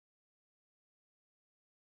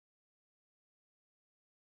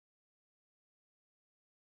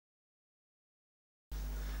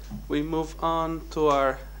we move on to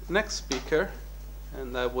our next speaker,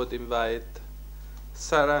 and I would invite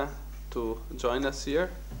Sara to join us here.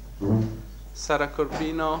 Sara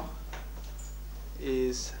Corbino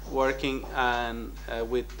is working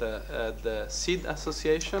with the SEED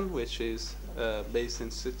Association, which is based in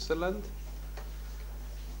Switzerland.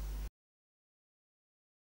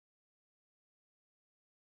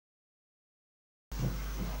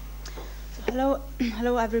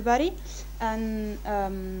 Hello everybody, and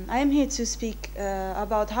I am here to speak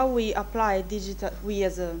about how we apply digital. We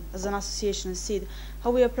as an association, SEED,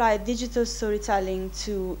 how we apply digital storytelling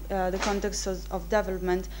to the context of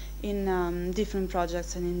development in different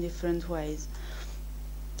projects and in different ways.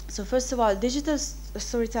 So first of all, digital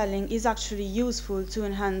storytelling is actually useful to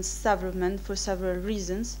enhance development for several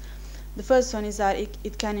reasons. The first one is that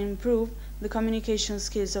it can improve the communication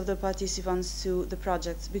skills of the participants to the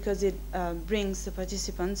project, because it brings the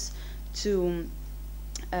participants to,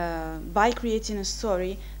 by creating a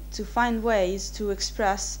story, to find ways to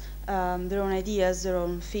express their own ideas, their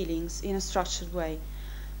own feelings in a structured way.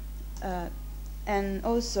 And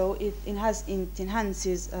also it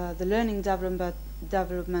enhances the learning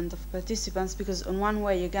development of participants, because on one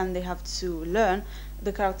way, again, they have to learn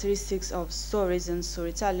the characteristics of stories and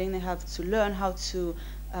storytelling. They have to learn how to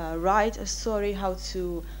write a story, how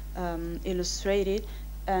to illustrate it,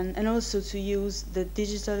 and also to use the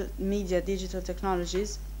digital media, digital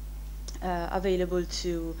technologies available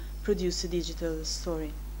to produce a digital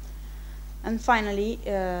story. And finally,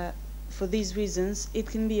 for these reasons, it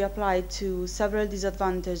can be applied to several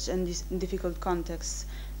disadvantaged and difficult contexts,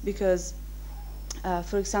 because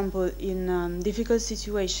for example, in difficult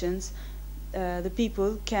situations, the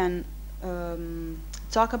people can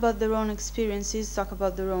talk about their own experiences, talk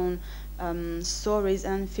about their own stories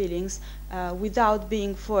and feelings without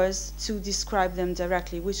being forced to describe them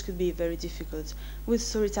directly, which could be very difficult. With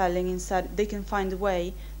storytelling, instead, they can find a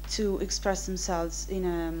way to express themselves in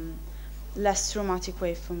a less traumatic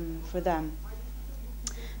way for them.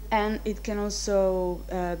 And it can also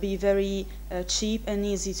be very cheap and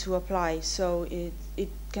easy to apply. So it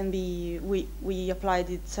can be, we applied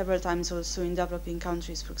it several times also in developing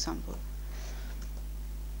countries, for example.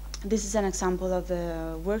 This is an example of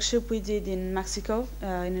a workshop we did in Mexico,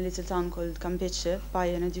 in a little town called Campeche, by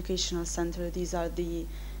an educational center. These are the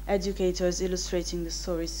educators illustrating the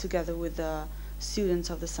stories together with the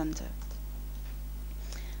students of the center.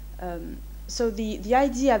 So the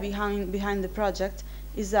idea behind the project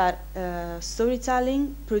is that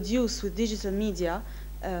storytelling produced with digital media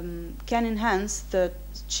can enhance the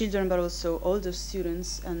children, but also older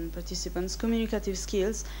students and participants' communicative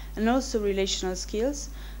skills and also relational skills,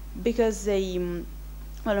 because they,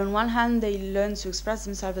 well, on one hand, they learn to express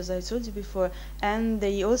themselves, as I told you before, and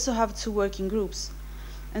they also have to work in groups.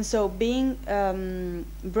 And so being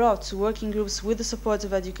brought to working groups with the support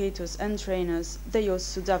of educators and trainers, they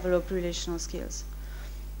also develop relational skills.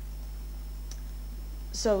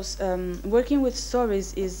 So working with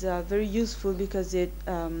stories is very useful, because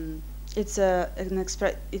it's an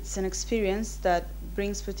experience that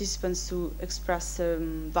brings participants to express their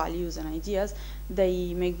values and ideas.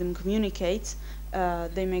 They make them communicate,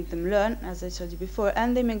 they make them learn, as I told you before,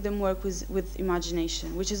 and they make them work with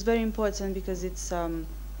imagination, which is very important, because it's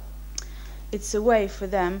a way for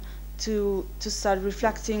them to start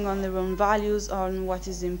reflecting on their own values, on what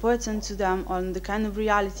is important to them, on the kind of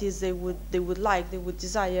realities they would like, they would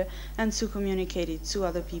desire, and to communicate it to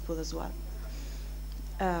other people as well.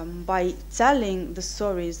 By telling the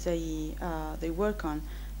stories they work on,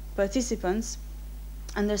 participants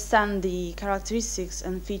understand the characteristics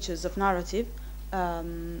and features of narrative,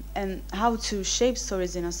 and how to shape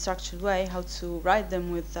stories in a structured way, how to write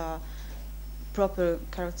them with proper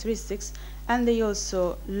characteristics, and they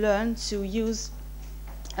also learn to use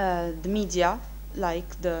the media,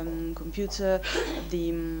 like the computer,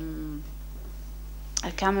 the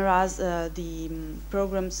cameras, the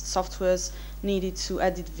programs, softwares needed to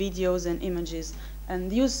edit videos and images,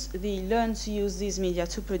 and they learn to use these media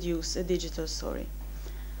to produce a digital story.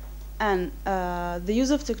 And the use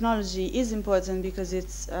of technology is important, because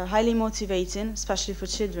it's highly motivating, especially for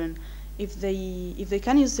children. If they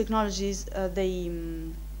can use technologies,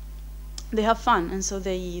 they have fun, and so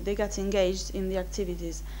they get engaged in the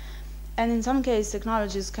activities. And in some cases,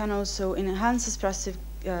 technologies can also enhance expressive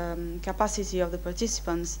capacity of the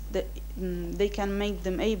participants. They can make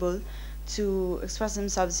them able to express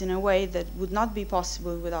themselves in a way that would not be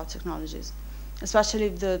possible without technologies, especially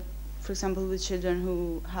if for example, with children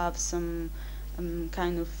who have some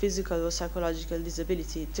kind of physical or psychological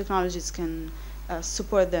disability. Technologies can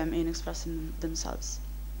support them in expressing themselves.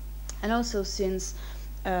 And also, since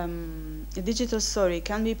a digital story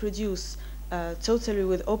can be produced totally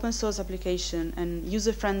with open source application and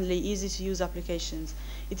user-friendly, easy-to-use applications.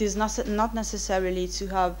 It is not necessarily to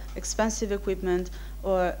have expensive equipment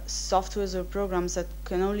or softwares or programs that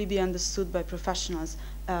can only be understood by professionals.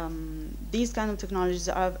 These kind of technologies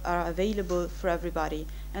are available for everybody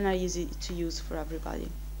and are easy to use for everybody.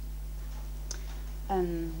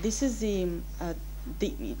 And this is in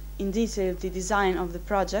detail the design of the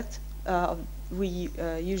project we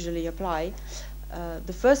usually apply.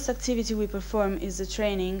 The first activity we perform is a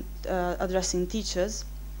training addressing teachers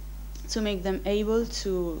to make them able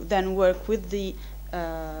to then work with the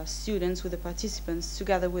students, with the participants,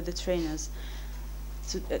 together with the trainers.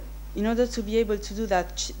 In order to be able to do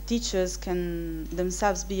that, teachers can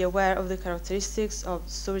themselves be aware of the characteristics of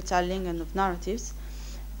storytelling and of narratives,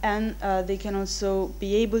 and they can also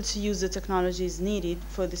be able to use the technologies needed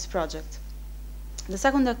for this project. The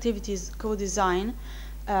second activity is co-design,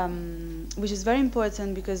 which is very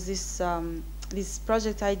important because this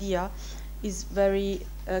project idea is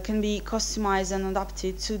can be customized and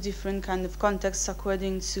adapted to different kind of contexts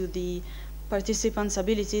according to the participants'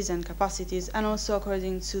 abilities and capacities, and also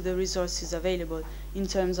according to the resources available in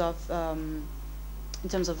terms of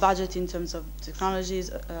budget, in terms of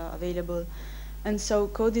technologies available. And so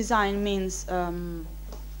co-design means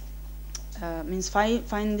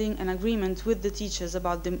finding an agreement with the teachers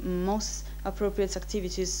about the most appropriate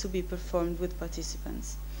activities to be performed with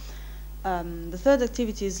participants. The third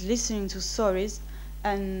activity is listening to stories,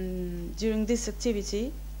 and during this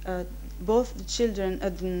activity both the children,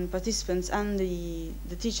 the participants, and the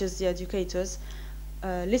teachers, the educators,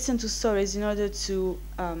 listen to stories in order to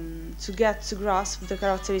get to grasp the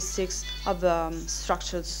characteristics of a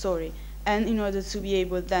structured story, and in order to be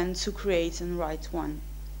able then to create and write one.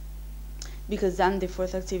 Because then the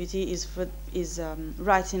fourth activity is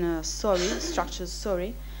writing a story, structured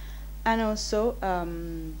story, and also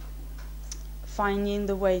finding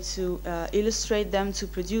the way to illustrate them, to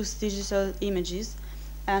produce digital images,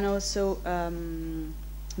 and also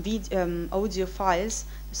audio files,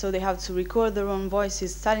 so they have to record their own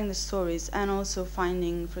voices telling the stories, and also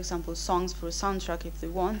finding, for example, songs for a soundtrack if they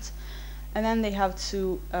want. And then they have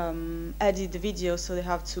to edit the video, so they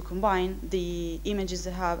have to combine the images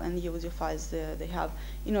they have and the audio files they have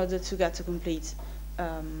in order to get a complete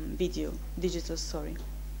digital story.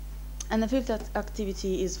 And the fifth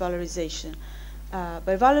activity is valorization.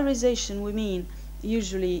 By valorization we mean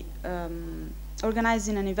usually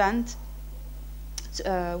organizing an event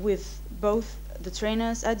with both the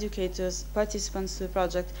trainers, educators, participants to the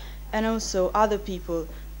project, and also other people.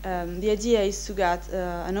 The idea is to get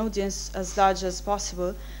an audience as large as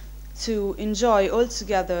possible to enjoy all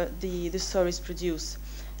together the stories produced.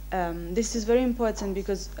 This is very important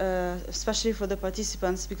because, especially for the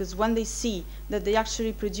participants, because when they see that they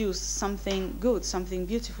actually produce something good, something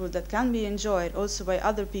beautiful that can be enjoyed also by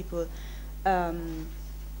other people,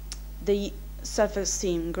 the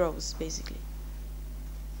self-esteem grows, basically.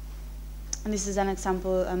 And this is an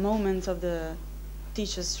example, a moment of the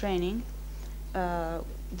teachers' training.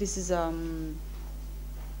 This is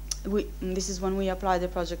when we applied the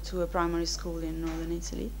project to a primary school in northern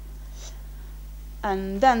Italy.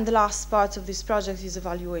 And then the last part of this project is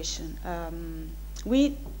evaluation.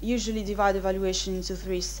 We usually divide evaluation into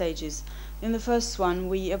 3 stages. In the first one,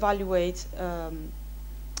 we evaluate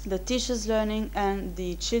the teachers' learning and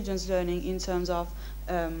the children's learning in terms of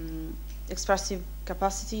expressive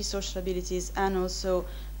capacity, social abilities, and also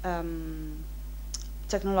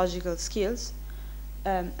technological skills.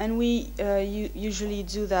 And we usually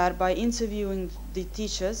do that by interviewing the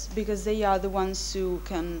teachers, because they are the ones who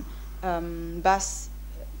can best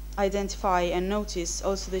identify and notice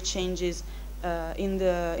also the changes in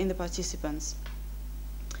the participants.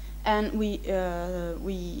 And we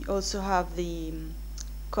also have the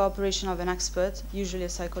cooperation of an expert, usually a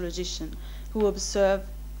psychologist, who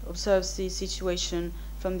observes the situation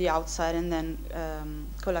from the outside and then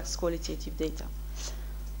collects qualitative data.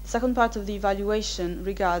 The second part of the evaluation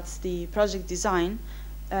regards the project design,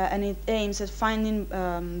 and it aims at finding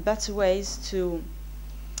better ways to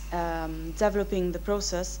developing the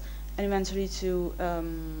process, and eventually to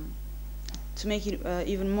make it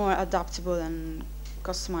even more adaptable and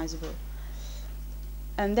customizable.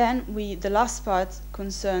 And then the last part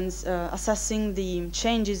concerns assessing the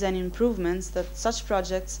changes and improvements that such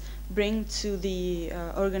projects bring to the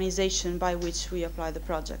organization by which we apply the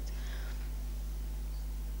project.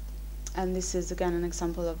 And this is again an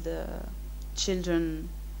example of the children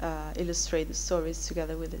illustrate the stories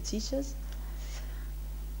together with the teachers.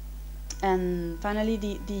 And finally,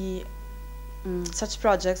 the such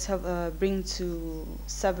projects have bring to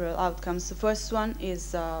several outcomes. The first one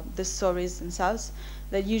is the stories themselves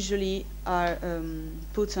that usually are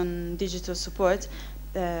put on digital support,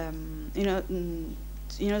 in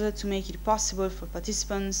order to make it possible for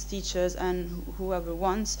participants, teachers, and whoever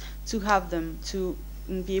wants to have them, to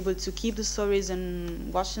be able to keep the stories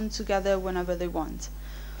and watch them together whenever they want.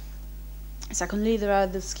 Secondly, there are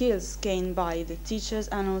the skills gained by the teachers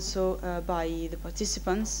and also by the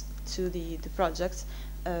participants to the project.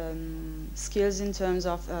 Skills in terms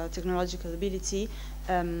of technological ability.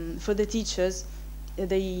 For the teachers,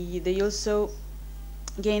 they also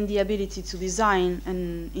gain the ability to design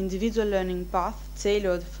an individual learning path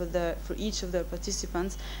tailored for each of their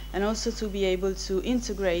participants, and also to be able to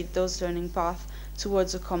integrate those learning paths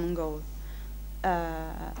towards a common goal.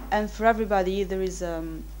 And for everybody, there is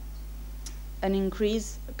an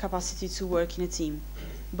increased capacity to work in a team,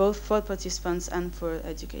 both for participants and for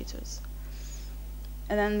educators.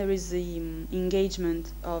 And then there is the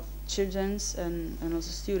engagement of children and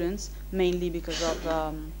also students, mainly because of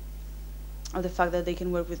the fact that they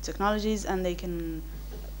can work with technologies and they can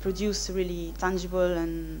produce really tangible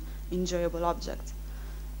and enjoyable objects.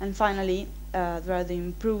 And finally, there are the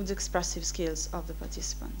improved expressive skills of the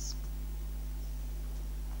participants.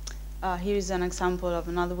 Here is an example of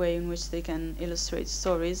another way in which they can illustrate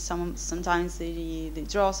stories. Sometimes they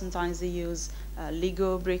draw, sometimes they use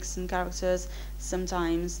Lego bricks and characters,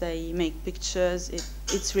 sometimes they make pictures. It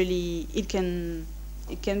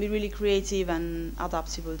can be really creative and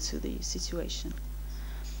adaptable to the situation.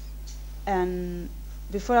 And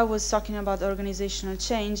before I was talking about organizational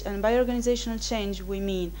change, and by organizational change we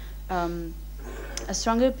mean a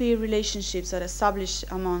stronger peer relationships are established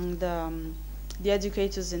among the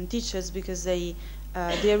educators and teachers, because they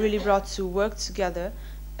are really brought to work together,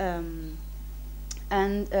 and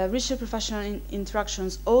richer professional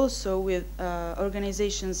interactions also with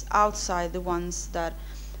organizations outside the ones that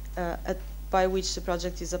by which the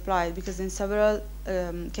project is applied, because in several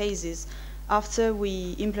cases, after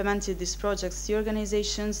we implemented these projects, the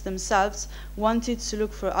organizations themselves wanted to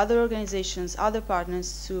look for other organizations, other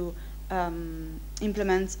partners to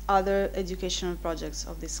implement other educational projects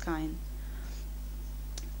of this kind.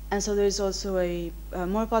 And so there is also a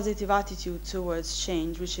more positive attitude towards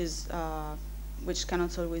change, which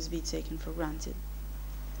cannot always be taken for granted.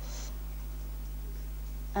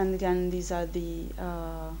 And again, these are the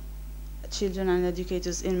children and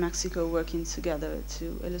educators in Mexico working together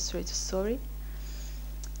to illustrate a story.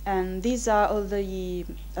 And these are all the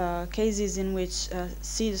cases in which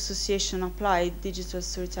Seed Association applied digital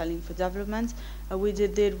storytelling for development. We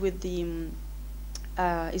did it with the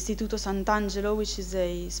Istituto Sant'Angelo, which is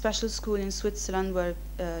a special school in Switzerland where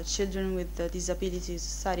children with disabilities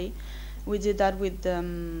study. We did that with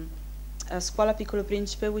Scuola Piccolo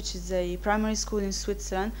Principe, which is a primary school in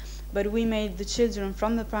Switzerland, but we made the children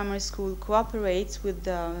from the primary school cooperate with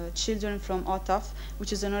the children from OTAF,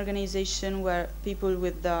 which is an organization where people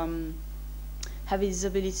with heavy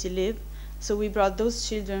disability live. So we brought those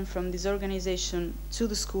children from this organization to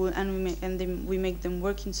the school, and we make them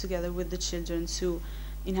working together with the children to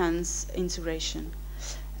enhance integration.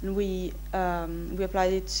 And we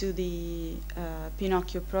applied it to the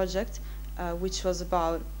Pinocchio project, which was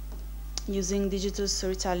about using digital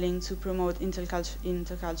storytelling to promote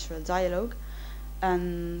intercultural dialogue.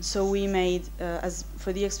 And so we made,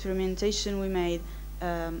 for the experimentation, we made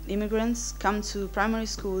immigrants come to primary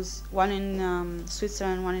schools, one in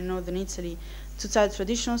Switzerland, one in northern Italy, to tell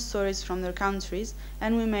traditional stories from their countries,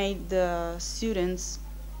 and we made the students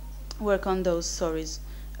work on those stories,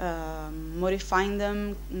 modifying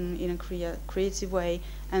them in a creative way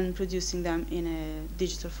and producing them in a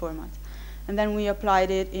digital format. And then we applied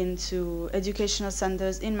it into educational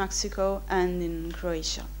centers in Mexico and in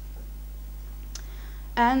Croatia.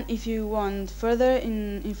 And if you want further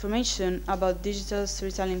information about digital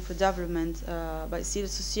storytelling for development by Seed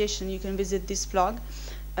Association, you can visit this blog.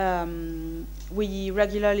 We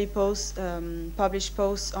regularly publish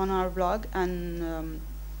posts on our blog, and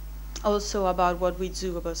also about what we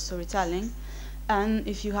do about storytelling. And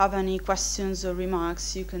if you have any questions or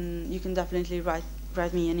remarks, you can definitely write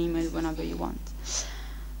me an email whenever you want.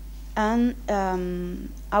 And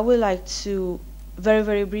I would like to very,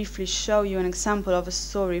 very briefly show you an example of a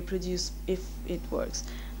story produced, if it works,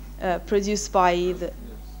 produced by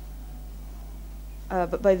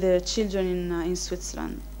the children in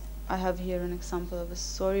Switzerland. I have here an example of a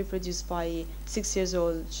story produced by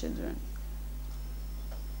 6-year-old children.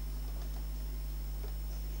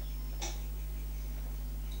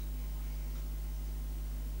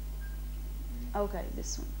 Okay,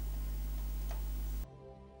 this one.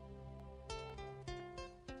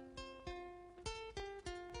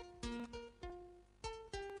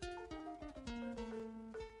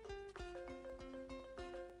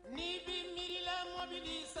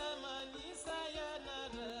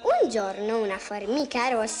 giorno una formica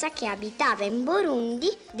rossa che abitava in Burundi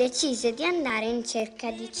decise di andare in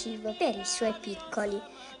cerca di cibo per i suoi piccoli,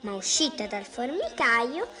 ma uscita dal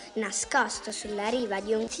formicaio, nascosto sulla riva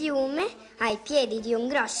di un fiume, ai piedi di un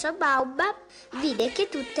grosso baobab, vide che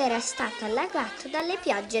tutto era stato allagato dalle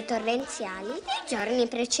piogge torrenziali dei giorni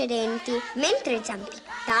precedenti. Mentre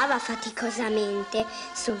zampillava faticosamente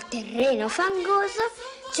sul terreno fangoso,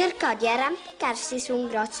 cercò di arrampicarsi su un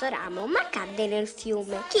grosso ramo, ma cadde nel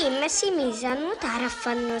fiume. Kim si mise a nuotare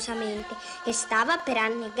affannosamente e stava per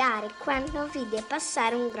annegare quando vide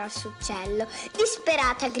passare un grosso uccello.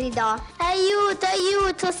 Disperata gridò: aiuto,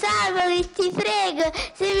 aiuto, salvami, ti prego,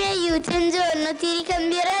 se mi aiuti un giorno ti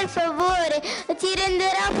ricambierò il favore o ti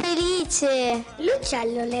renderò felice.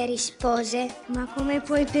 L'uccello le rispose: ma come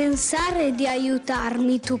puoi pensare di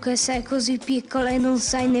aiutarmi tu che sei così piccola e non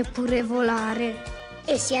sai neppure volare?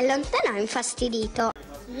 E si allontanò infastidito.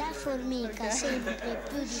 La formica sempre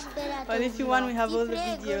più disperata. Well, if you want, we have all the Ti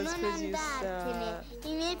prego, videos non produced andartene.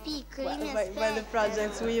 I miei piccoli mi by the aspettano.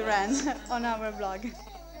 projects we ran on our blog.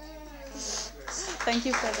 Thank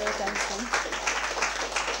you for the attention.